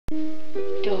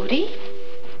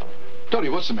Dodie,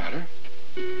 what's the matter?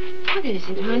 What is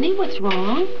it, honey? What's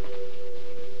wrong?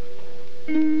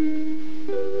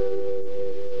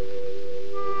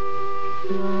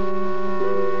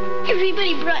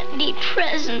 Everybody brought me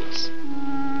presents.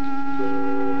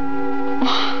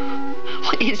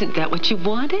 Well, isn't that what you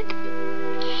wanted?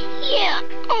 Yeah,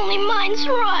 only mine's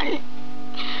run.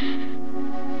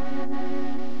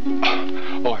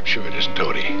 Oh, I'm sure it isn't,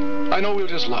 Dodie. I know we'll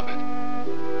just love it.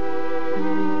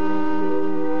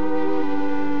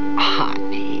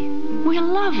 Honey, we'll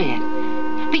love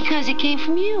it. Because it came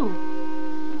from you.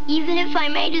 Even if I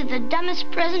made it the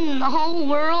dumbest present in the whole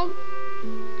world?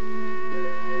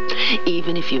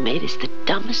 Even if you made us the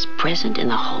dumbest present in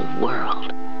the whole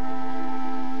world.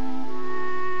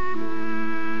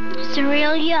 It's a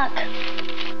real yuck.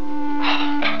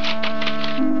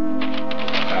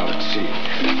 Now, let's see.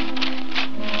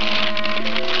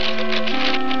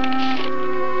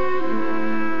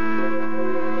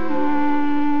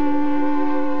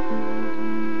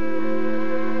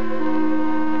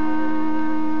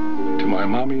 To my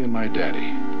mommy and my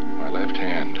daddy, my left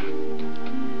hand,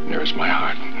 nearest my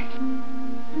heart.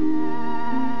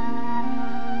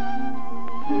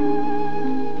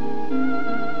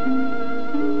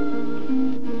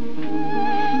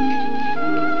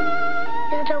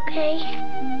 Okay.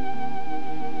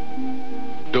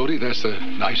 Dodie, that's the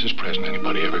nicest present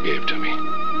anybody ever gave to me.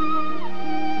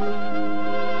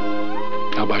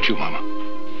 How about you, Mama?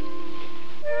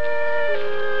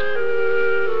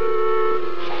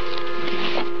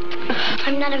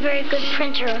 I'm not a very good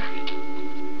printer.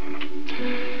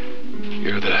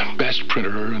 You're the best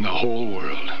printer in the whole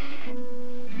world.